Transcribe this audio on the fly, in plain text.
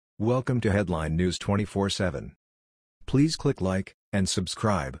Welcome to Headline News 24/7. Please click like and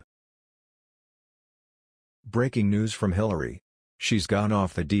subscribe. Breaking news from Hillary. She's gone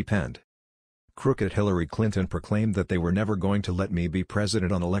off the deep end. Crooked Hillary Clinton proclaimed that they were never going to let me be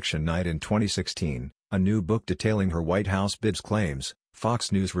president on election night in 2016, a new book detailing her White House bids claims,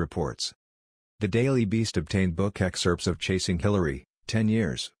 Fox News reports. The Daily Beast obtained book excerpts of Chasing Hillary, 10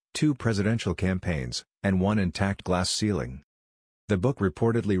 years, 2 presidential campaigns, and 1 intact glass ceiling. The book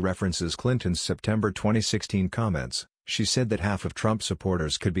reportedly references Clinton's September 2016 comments. She said that half of Trump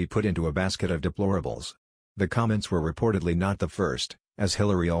supporters could be put into a basket of deplorables. The comments were reportedly not the first, as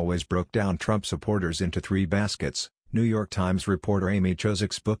Hillary always broke down Trump supporters into 3 baskets, New York Times reporter Amy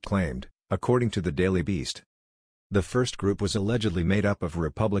Chozik's book claimed, according to the Daily Beast. The first group was allegedly made up of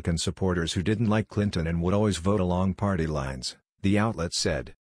Republican supporters who didn't like Clinton and would always vote along party lines, the outlet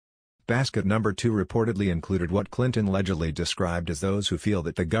said. Basket number 2 reportedly included what Clinton allegedly described as those who feel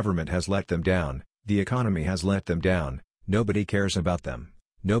that the government has let them down, the economy has let them down, nobody cares about them,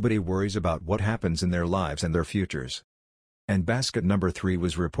 nobody worries about what happens in their lives and their futures. And basket number 3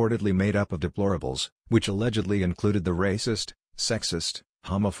 was reportedly made up of deplorables, which allegedly included the racist, sexist,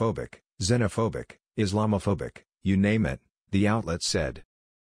 homophobic, xenophobic, Islamophobic, you name it, the outlet said.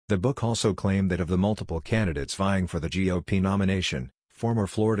 The book also claimed that of the multiple candidates vying for the GOP nomination, former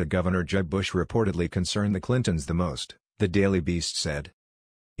Florida Governor Jeb Bush reportedly concerned the Clintons the most, the Daily Beast said.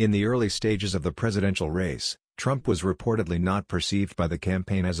 In the early stages of the presidential race, Trump was reportedly not perceived by the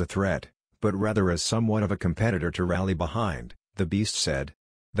campaign as a threat, but rather as somewhat of a competitor to rally behind, the Beast said.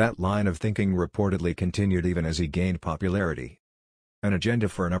 That line of thinking reportedly continued even as he gained popularity. An agenda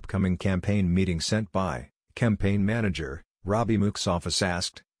for an upcoming campaign meeting sent by campaign manager Robbie Mook's office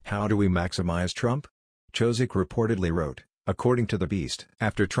asked, "How do we maximize Trump?" Chozik reportedly wrote, according to the Beast.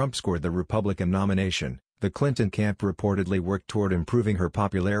 After Trump scored the Republican nomination, the Clinton camp reportedly worked toward improving her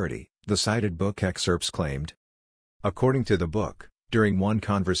popularity, the cited book excerpts claimed. According to the book, during one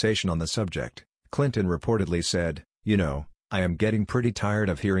conversation on the subject, Clinton reportedly said, "You know, I am getting pretty tired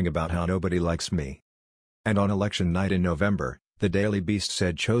of hearing about how nobody likes me." And on election night in November, the Daily Beast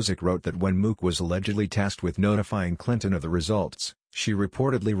said Chozik wrote that when Mook was allegedly tasked with notifying Clinton of the results, she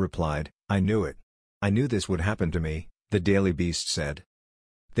reportedly replied, "I knew it. I knew this would happen to me," the Daily Beast said.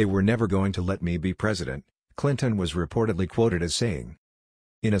 "They were never going to let me be president," Clinton was reportedly quoted as saying.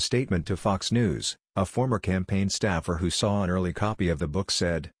 In a statement to Fox News, a former campaign staffer who saw an early copy of the book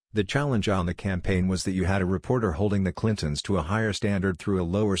said, "The challenge on the campaign was that you had a reporter holding the Clintons to a higher standard through a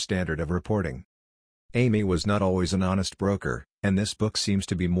lower standard of reporting. Amy was not always an honest broker, and this book seems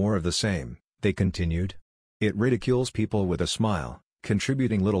to be more of the same," they continued. "It ridicules people with a smile,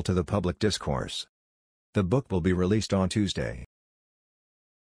 contributing little to the public discourse." The book will be released on Tuesday.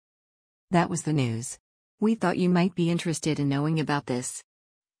 That was the news. We thought you might be interested in knowing about this.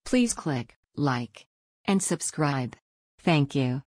 Please click like and subscribe. Thank you.